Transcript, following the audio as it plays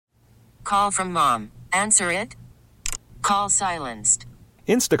Call from mom. Answer it. Call silenced.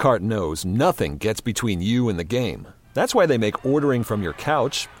 Instacart knows nothing gets between you and the game. That's why they make ordering from your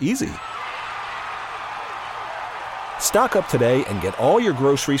couch easy. Stock up today and get all your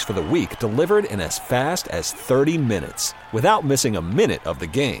groceries for the week delivered in as fast as 30 minutes without missing a minute of the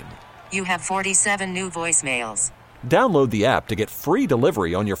game. You have 47 new voicemails. Download the app to get free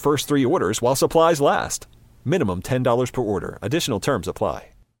delivery on your first 3 orders while supplies last. Minimum $10 per order. Additional terms apply.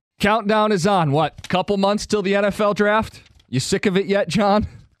 Countdown is on. What, couple months till the NFL draft? You sick of it yet, John?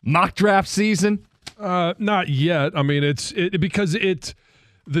 Mock draft season? Not yet. I mean, because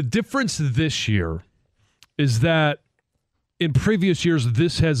the difference this year is that in previous years,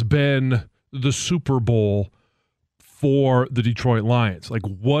 this has been the Super Bowl for the Detroit Lions. Like,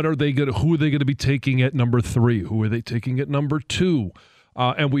 who are they going to be taking at number 3? Who are they taking at number 2?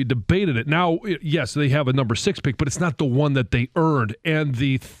 And we debated it. Now, yes, they have a number 6 pick, but it's not the one that they earned. And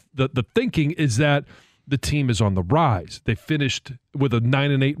the thinking is that the team is on the rise. They finished with a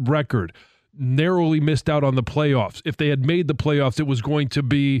 9-8 record, narrowly missed out on the playoffs. If they had made the playoffs, it was going to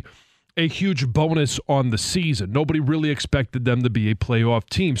be a huge bonus on the season. Nobody really expected them to be a playoff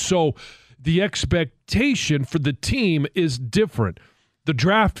team. So the expectation for the team is different. The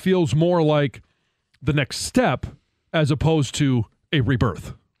draft feels more like the next step as opposed to a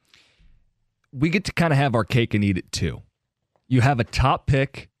rebirth. We get to kind of have our cake and eat it too. You have a top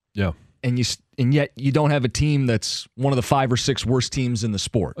pick. Yeah. And yet you don't have a team that's one of the 5 or 6 worst teams in the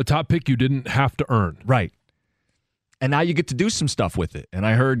sport. A top pick you didn't have to earn. Right. And now you get to do some stuff with it. And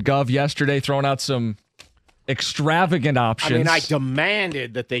I heard Gov yesterday throwing out some extravagant options. I mean, I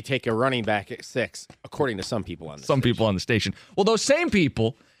demanded that they take a running back at 6, according to some people on the station. People on the station. Well, those same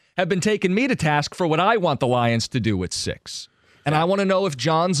people have been taking me to task for what I want the Lions to do at 6. And I want to know if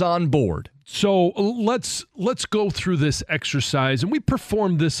John's on board. So let's go through this exercise. And we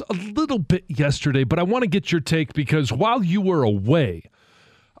performed this a little bit yesterday, but I want to get your take because while you were away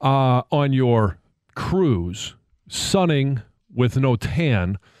on your cruise, sunning with no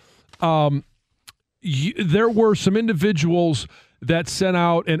tan, there were some individuals that sent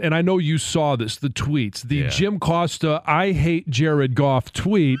out, and I know you saw this, the tweets, Jim Costa, I hate Jared Goff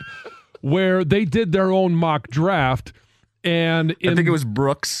tweet, where they did their own mock draft. And I think it was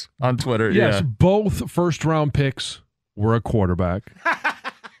Brooks on Twitter. Yes, yeah. Both first-round picks were a quarterback.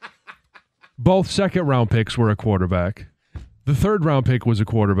 Both second-round picks were a quarterback. The third-round pick was a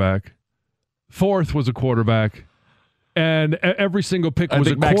quarterback. Fourth was a quarterback. And every single pick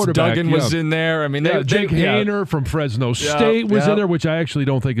was a quarterback. Max Duggan was in there. I mean, Jake Haener from Fresno State was in there, which I actually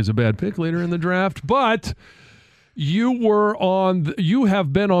don't think is a bad pick later in the draft. But you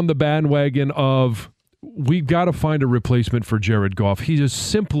have been on the bandwagon of, we've got to find a replacement for Jared Goff. He is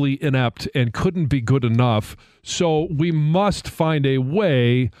simply inept and couldn't be good enough. So we must find a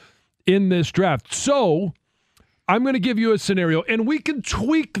way in this draft. So I'm going to give you a scenario, and we can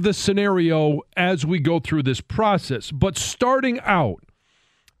tweak the scenario as we go through this process. But starting out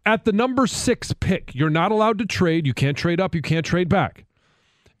at the number 6 pick, you're not allowed to trade. You can't trade up. You can't trade back.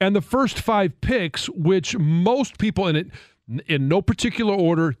 And the first 5 picks, which most people in no particular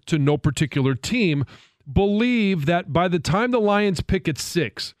order to no particular team, believe that by the time the Lions pick at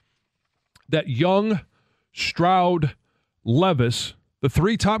 6, that Young, Stroud, Levis, the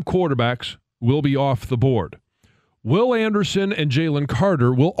 3 top quarterbacks, will be off the board. Will Anderson and Jalen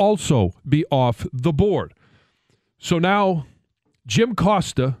Carter will also be off the board. So now Jim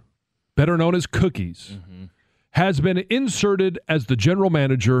Costa, better known as Cookies, has been inserted as the general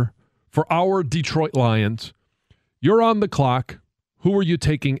manager for our Detroit Lions. You're on the clock. Who are you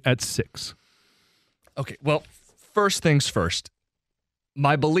taking at 6? Okay, well, first things first.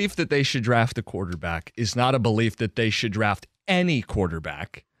 My belief that they should draft a quarterback is not a belief that they should draft any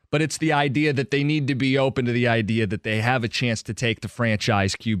quarterback, but it's the idea that they need to be open to the idea that they have a chance to take the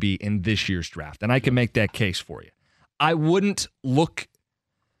franchise QB in this year's draft. And I can make that case for you. I wouldn't look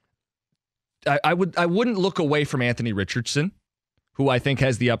away from Anthony Richardson, who I think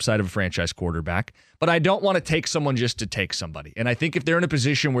has the upside of a franchise quarterback, but I don't want to take someone just to take somebody. And I think if they're in a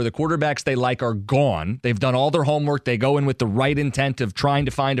position where the quarterbacks they like are gone, they've done all their homework, they go in with the right intent of trying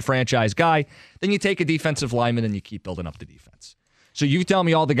to find a franchise guy, then you take a defensive lineman and you keep building up the defense. So you tell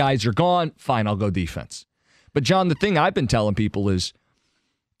me all the guys are gone, fine, I'll go defense. But John, the thing I've been telling people is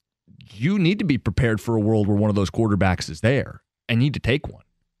you need to be prepared for a world where one of those quarterbacks is there and you need to take one.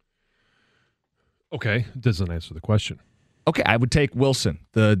 Okay, doesn't answer the question. Okay, I would take Wilson,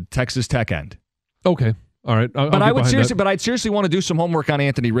 the Texas Tech end. Okay, all right. I'd seriously want to do some homework on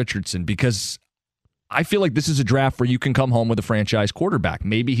Anthony Richardson because I feel like this is a draft where you can come home with a franchise quarterback.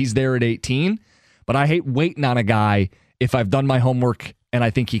 Maybe he's there at 18, but I hate waiting on a guy if I've done my homework and I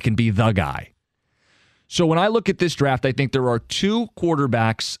think he can be the guy. So when I look at this draft, I think there are two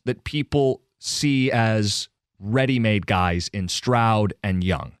quarterbacks that people see as ready-made guys in Stroud and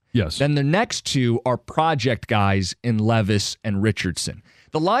Young. Yes. Then the next two are project guys in Levis and Richardson.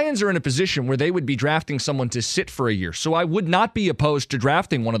 The Lions are in a position where they would be drafting someone to sit for a year, so I would not be opposed to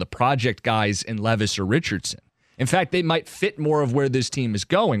drafting one of the project guys in Levis or Richardson. In fact, they might fit more of where this team is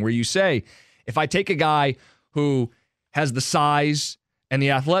going, where you say, if I take a guy who has the size and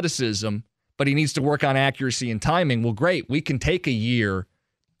the athleticism, but he needs to work on accuracy and timing, well, great, we can take a year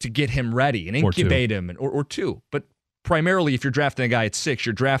to get him ready and incubate him, or two. But primarily, if you're drafting a guy at 6,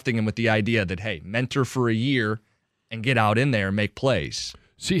 you're drafting him with the idea that, hey, mentor for a year and get out in there and make plays.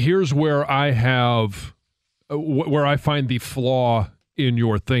 See, here's where I find the flaw in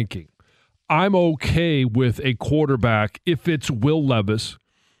your thinking. I'm okay with a quarterback if it's Will Levis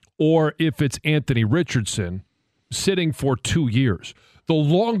or if it's Anthony Richardson sitting for 2 years. The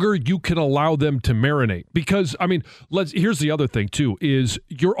longer you can allow them to marinate. Because, I mean, here's the other thing, too, is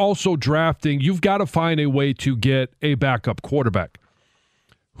you're also drafting, you've got to find a way to get a backup quarterback.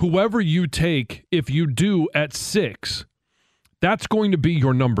 Whoever you take, if you do at 6, that's going to be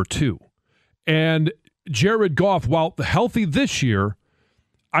your number 2. And Jared Goff, while healthy this year,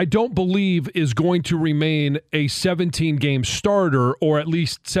 I don't believe is going to remain a 17-game starter or at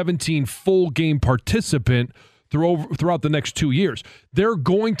least 17 full-game participant throughout the next 2 years. They're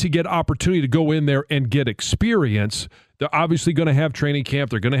going to get opportunity to go in there and get experience. They're obviously going to have training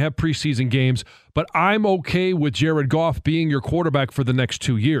camp. They're going to have preseason games. But I'm okay with Jared Goff being your quarterback for the next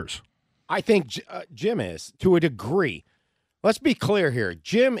 2 years. I think Jim is, to a degree. Let's be clear here.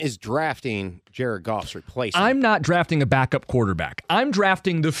 Jim is drafting Jared Goff's replacement. I'm not drafting a backup quarterback. I'm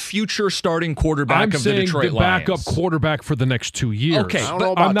drafting the future starting quarterback of the Detroit Lions. I'm saying the backup quarterback for the next 2 years. Okay, I don't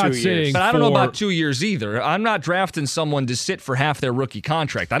know about 2 years. But I don't know about 2 years either. I'm not drafting someone to sit for half their rookie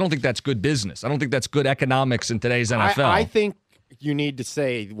contract. I don't think that's good business. I don't think that's good economics in today's NFL. I think you need to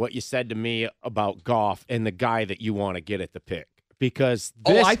say what you said to me about Goff and the guy that you want to get at the pick. Because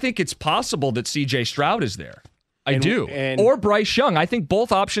I think it's possible that C.J. Stroud is there. I do. Or Bryce Young. I think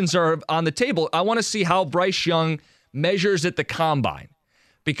both options are on the table. I want to see how Bryce Young measures at the combine.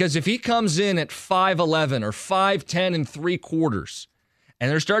 Because if he comes in at 5'11 or 5'10 and 3/4, and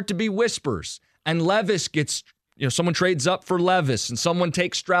there start to be whispers, and Levis gets, someone trades up for Levis, and someone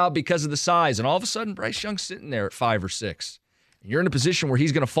takes Stroud because of the size, and all of a sudden Bryce Young's sitting there at 5 or 6. And you're in a position where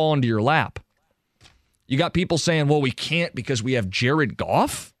he's going to fall into your lap. You got people saying, well, we can't because we have Jared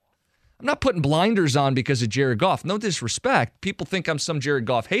Goff? I'm not putting blinders on because of Jared Goff. No disrespect. People think I'm some Jared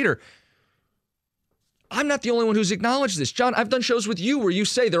Goff hater. I'm not the only one who's acknowledged this. John, I've done shows with you where you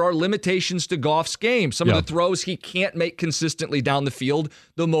say there are limitations to Goff's game. Some of the throws he can't make consistently down the field,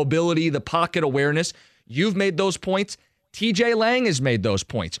 the mobility, the pocket awareness. You've made those points. TJ Lang has made those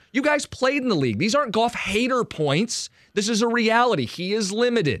points. You guys played in the league. These aren't Goff hater points. This is a reality. He is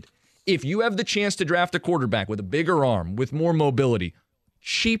limited. If you have the chance to draft a quarterback with a bigger arm, with more mobility,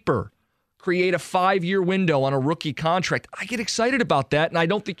 cheaper, create a 5-year window on a rookie contract, I get excited about that, and I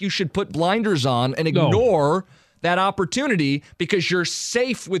don't think you should put blinders on and ignore that opportunity because you're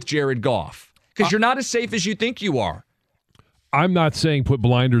safe with Jared Goff. Because you're not as safe as you think you are. I'm not saying put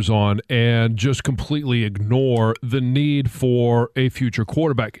blinders on and just completely ignore the need for a future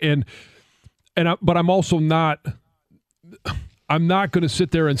quarterback. But I'm also not I'm not going to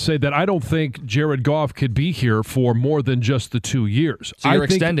sit there and say that I don't think Jared Goff could be here for more than just the 2 years. So you're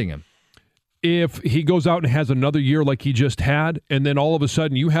extending him. If he goes out and has another year like he just had, and then all of a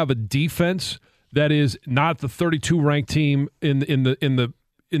sudden you have a defense that is not the 32 ranked team in the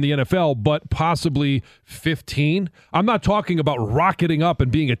NFL, but possibly 15. I'm not talking about rocketing up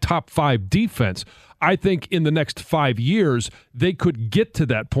and being a top 5 defense. I think in the next 5 years they could get to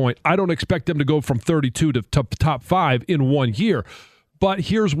that point. I don't expect them to go from 32 to top 5 in 1 year. But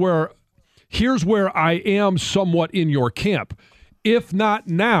here's where I am somewhat in your camp. If not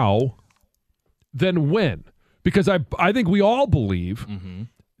now, then when? Because I think we all believe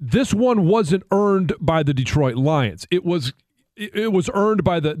this one wasn't earned by the Detroit Lions. It was earned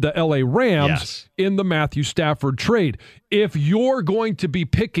by the L.A. Rams in the Matthew Stafford trade. If you're going to be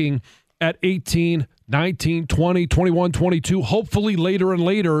picking at 18, 19, 20, 21, 22, hopefully later and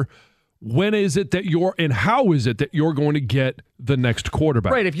later, when is it that and how is it that you're going to get the next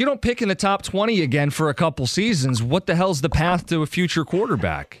quarterback? Right. If you don't pick in the top 20 again for a couple seasons, what the hell's the path to a future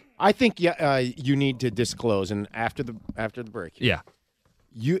quarterback? I think you need to disclose, and after the break. Yeah.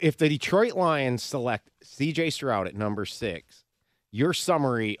 If the Detroit Lions select C.J. Stroud at number 6, your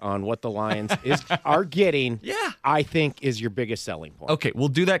summary on what the Lions are getting, I think, is your biggest selling point. Okay, we'll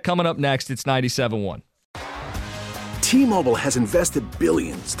do that coming up next. It's 97.1. T-Mobile has invested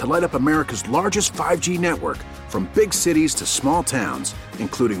billions to light up America's largest 5G network, from big cities to small towns,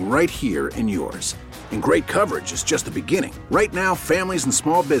 including right here in yours. And great coverage is just the beginning. Right now, families and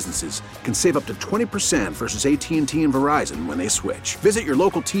small businesses can save up to 20% versus AT&T and Verizon when they switch. Visit your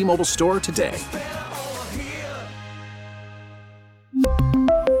local T-Mobile store today.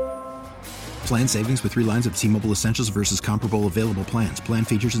 Plan savings with 3 lines of T-Mobile Essentials versus comparable available plans. Plan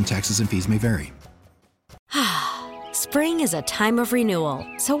features and taxes and fees may vary. Spring is a time of renewal,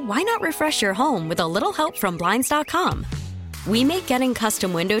 so why not refresh your home with a little help from Blinds.com? We make getting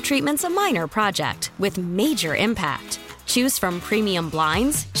custom window treatments a minor project with major impact. Choose from premium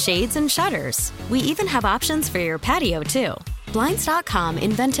blinds, shades, and shutters. We even have options for your patio, too. Blinds.com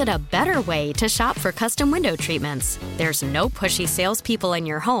invented a better way to shop for custom window treatments. There's no pushy salespeople in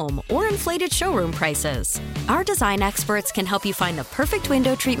your home or inflated showroom prices. Our design experts can help you find the perfect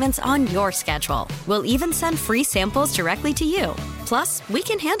window treatments on your schedule. We'll even send free samples directly to you. Plus, we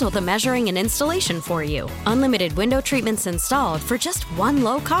can handle the measuring and installation for you. Unlimited window treatments installed for just one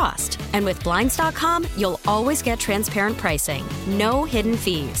low cost. And with Blinds.com, you'll always get transparent pricing. No hidden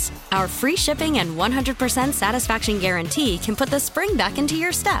fees. Our free shipping and 100% satisfaction guarantee can put the spring back into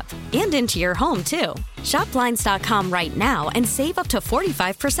your step and into your home, too. Shop Blinds.com right now and save up to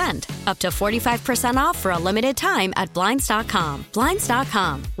 45%. Up to 45% off for a limited time at Blinds.com.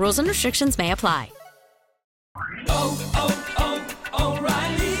 Blinds.com. Rules and restrictions may apply.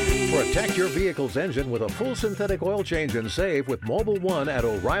 O'Reilly. Protect your vehicle's engine with a full synthetic oil change and save with Mobil 1 at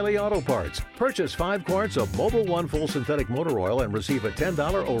O'Reilly Auto Parts. Purchase 5 quarts of Mobil 1 full synthetic motor oil and receive a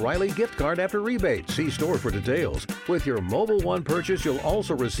 $10 O'Reilly gift card after rebate. See store for details. With your Mobil 1 purchase, you'll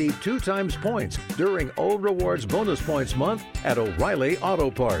also receive 2 times points during Old Rewards Bonus Points Month at O'Reilly Auto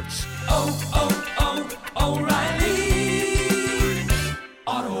Parts. O'Reilly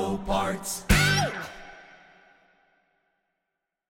Auto Parts.